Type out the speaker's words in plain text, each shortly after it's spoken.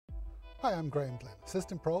Hi, I'm Graham Glynn,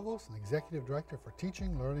 Assistant Provost and Executive Director for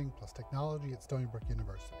Teaching, Learning plus Technology at Stony Brook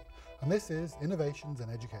University. And this is Innovations in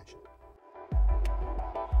Education.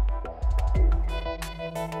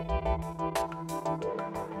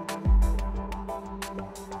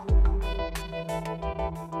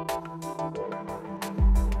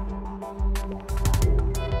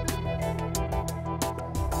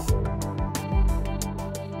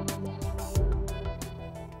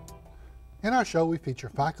 In our show, we feature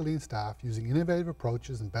faculty and staff using innovative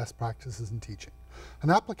approaches and best practices in teaching,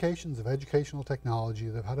 and applications of educational technology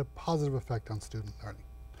that have had a positive effect on student learning.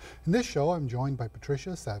 In this show, I'm joined by Patricia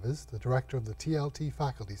Aceves, the Director of the TLT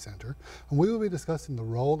Faculty Centre, and we will be discussing the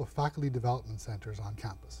role of faculty development centres on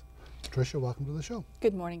campus. Patricia, welcome to the show.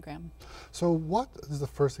 Good morning, Graham. So what is the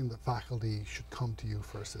first thing that faculty should come to you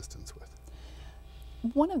for assistance with?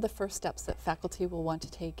 One of the first steps that faculty will want to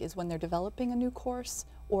take is when they're developing a new course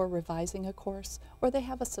or revising a course, or they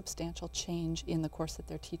have a substantial change in the course that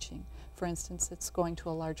they're teaching. For instance, it's going to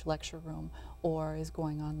a large lecture room or is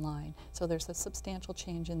going online. So there's a substantial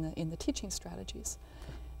change in the teaching strategies.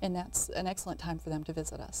 And that's an excellent time for them to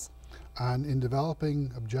visit us. And in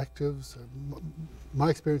developing objectives, my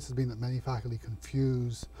experience has been that many faculty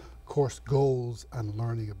confuse course goals and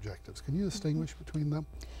learning objectives. Can you distinguish between them?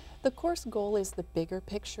 The course goal is the bigger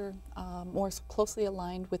picture, more closely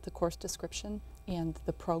aligned with the course description and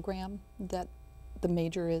the program that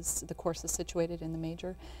the course is situated in the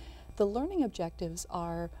major. The learning objectives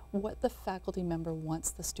are what the faculty member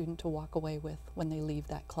wants the student to walk away with when they leave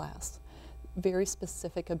that class. Very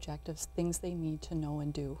specific objectives, things they need to know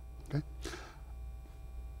and do. Okay.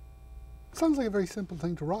 Sounds like a very simple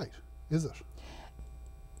thing to write, is it?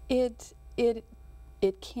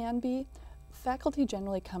 It can be. Faculty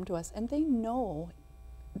generally come to us and they know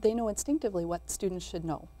instinctively what students should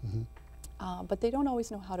know, but they don't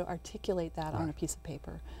always know how to articulate that on a piece of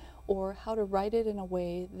paper or how to write it in a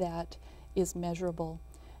way that is measurable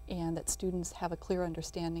and that students have a clear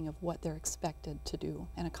understanding of what they're expected to do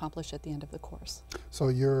and accomplish at the end of the course. So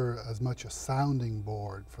you're as much a sounding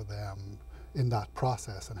board for them in that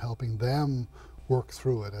process and helping them work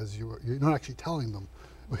through it as you're not actually telling them,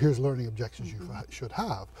 well, here's learning objectives you should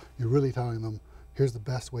have. You're really telling them, here's the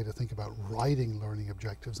best way to think about writing learning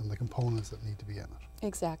objectives and the components that need to be in it.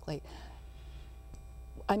 Exactly.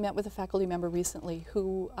 I met with a faculty member recently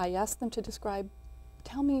who I asked them to describe,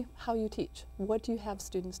 tell me how you teach. What do you have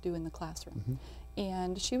students do in the classroom?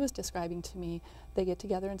 And she was describing to me, they get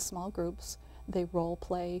together in small groups, they role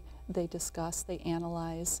play, they discuss, they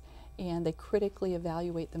analyze, and they critically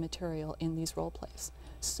evaluate the material in these role plays.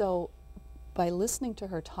 So by listening to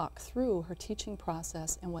her talk through her teaching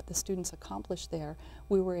process and what the students accomplished there,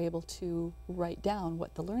 we were able to write down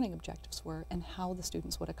what the learning objectives were and how the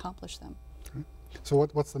students would accomplish them. Okay. So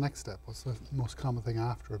what's the next step? What's the most common thing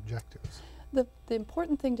after objectives? The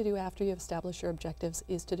important thing to do after you establish your objectives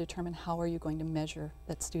is to determine how are you going to measure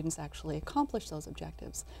that students actually accomplish those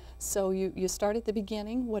objectives. So you start at the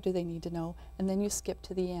beginning, what do they need to know, and then you skip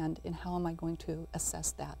to the end, and how am I going to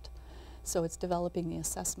assess that? So it's developing the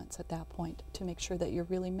assessments at that point to make sure that you're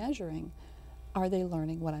really measuring, are they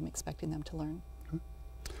learning what I'm expecting them to learn? Okay.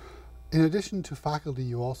 In addition to faculty,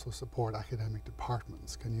 you also support academic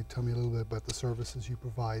departments. Can you tell me a little bit about the services you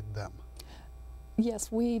provide them?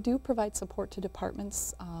 Yes, we do provide support to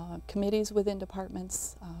departments, committees within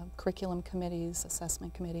departments, curriculum committees,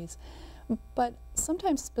 assessment committees. But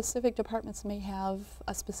sometimes specific departments may have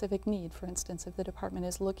a specific need. For instance, if the department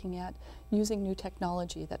is looking at using new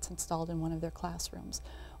technology that's installed in one of their classrooms,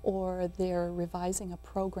 or they're revising a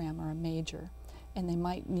program or a major, and they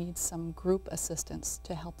might need some group assistance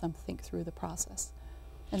to help them think through the process.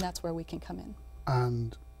 And that's where we can come in.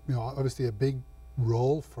 And you know, obviously a big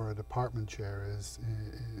role for a department chair is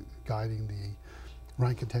guiding the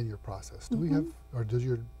rank and tenure process. Do we have, or does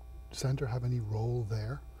your center have any role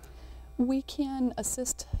there? We can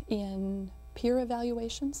assist in peer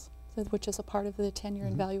evaluations, which is a part of the tenure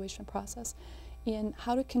and evaluation process, in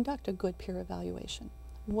how to conduct a good peer evaluation.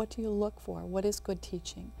 What do you look for? What is good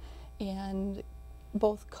teaching? And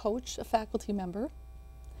both coach a faculty member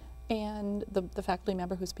and the faculty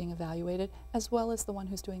member who's being evaluated, as well as the one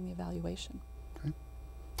who's doing the evaluation.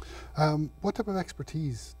 Okay. What type of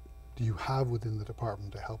expertise do you have within the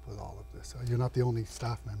department to help with all of this? You're not the only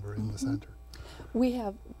staff member in the center.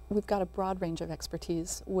 We've got a broad range of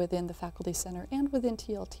expertise within the Faculty Center and within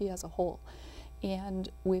TLT as a whole. And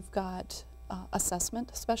we've got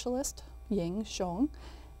assessment specialist, Ying Xiong,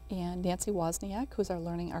 and Nancy Wozniak, who's our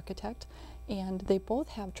learning architect. And they both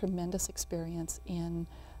have tremendous experience in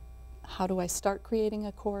how do I start creating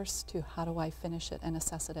a course to how do I finish it and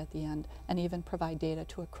assess it at the end, and even provide data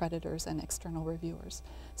to accreditors and external reviewers.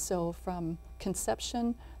 So from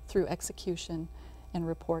conception through execution and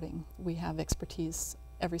reporting, we have expertise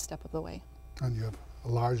every step of the way. And you have a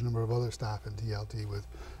large number of other staff in TLT with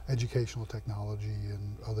educational technology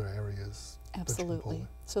and other areas. Absolutely.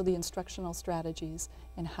 So the instructional strategies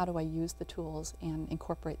and how do I use the tools and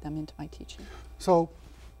incorporate them into my teaching. So,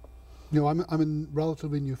 you know, I'm a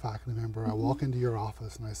relatively new faculty member. I walk into your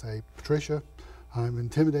office and I say, Patricia, I'm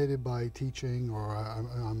intimidated by teaching, or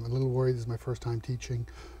I'm a little worried this is my first time teaching.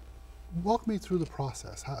 Walk me through the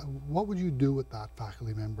process. What would you do with that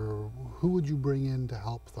faculty member? Who would you bring in to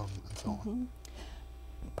help them, and so on?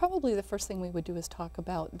 Probably the first thing we would do is talk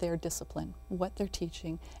about their discipline, what they're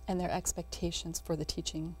teaching, and their expectations for the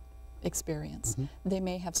teaching experience. They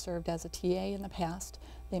may have served as a TA in the past.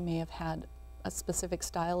 They may have had a specific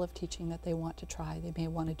style of teaching that they want to try. They may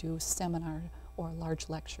want to do seminar or a large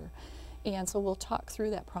lecture. And so we'll talk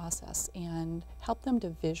through that process and help them to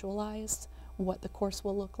visualize what the course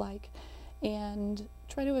will look like and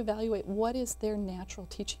try to evaluate what is their natural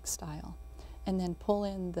teaching style, and then pull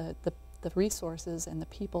in the resources and the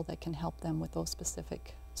people that can help them with those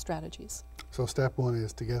specific strategies. So step one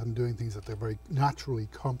is to get them doing things that they're very naturally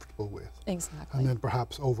comfortable with. Exactly. And then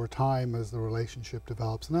perhaps over time, as the relationship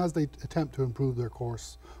develops and as they attempt to improve their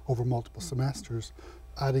course over multiple semesters,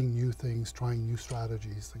 adding new things, trying new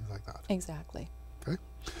strategies, things like that. Exactly. Okay.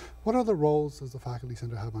 What other roles does the Faculty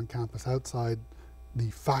Centre have on campus outside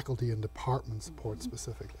the faculty and department support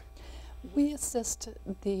specifically? We assist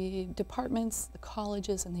the departments, the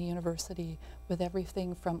colleges, and the university with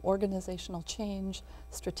everything from organizational change,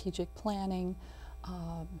 strategic planning,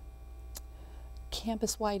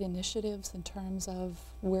 campus-wide initiatives in terms of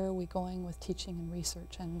where are we going with teaching and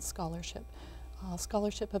research and scholarship.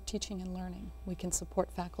 Scholarship of teaching and learning. We can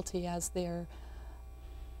support faculty as they're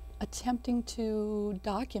attempting to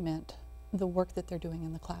document the work that they're doing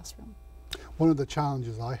in the classroom. One of the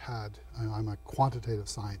challenges I had, I'm a quantitative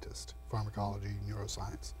scientist, pharmacology,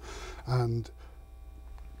 neuroscience, and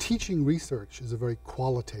teaching research is a very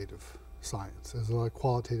qualitative science. There's a lot of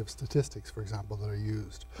qualitative statistics, for example, that are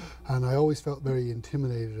used. And I always felt very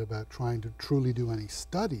intimidated about trying to truly do any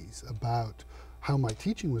studies about how my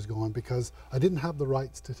teaching was going, because I didn't have the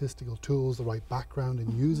right statistical tools, the right background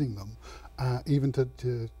in using them, even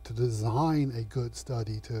to design a good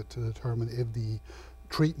study to determine if the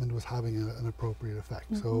treatment was having an appropriate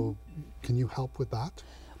effect. So can you help with that?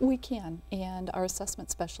 We can, and our assessment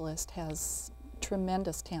specialist has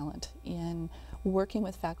tremendous talent in working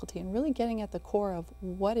with faculty and really getting at the core of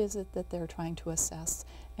what is it that they're trying to assess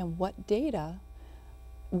and what data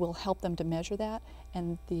will help them to measure that,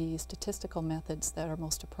 and the statistical methods that are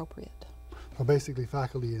most appropriate. So basically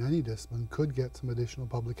faculty in any discipline could get some additional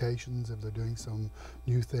publications if they're doing some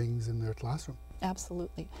new things in their classroom.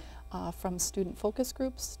 Absolutely. From student focus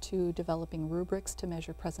groups to developing rubrics to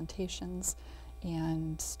measure presentations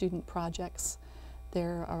and student projects,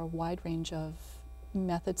 there are a wide range of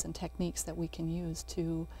methods and techniques that we can use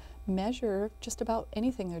to measure just about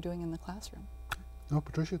anything they're doing in the classroom. No,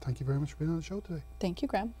 Patricia, thank you very much for being on the show today. Thank you,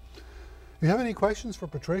 Graham. If you have any questions for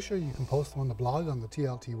Patricia, you can post them on the blog on the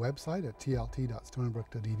TLT website at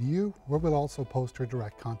tlt.stonybrook.edu, where we'll also post her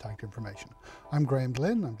direct contact information. I'm Graham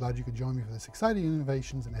Glynn. I'm glad you could join me for this exciting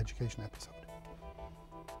innovations in education episode.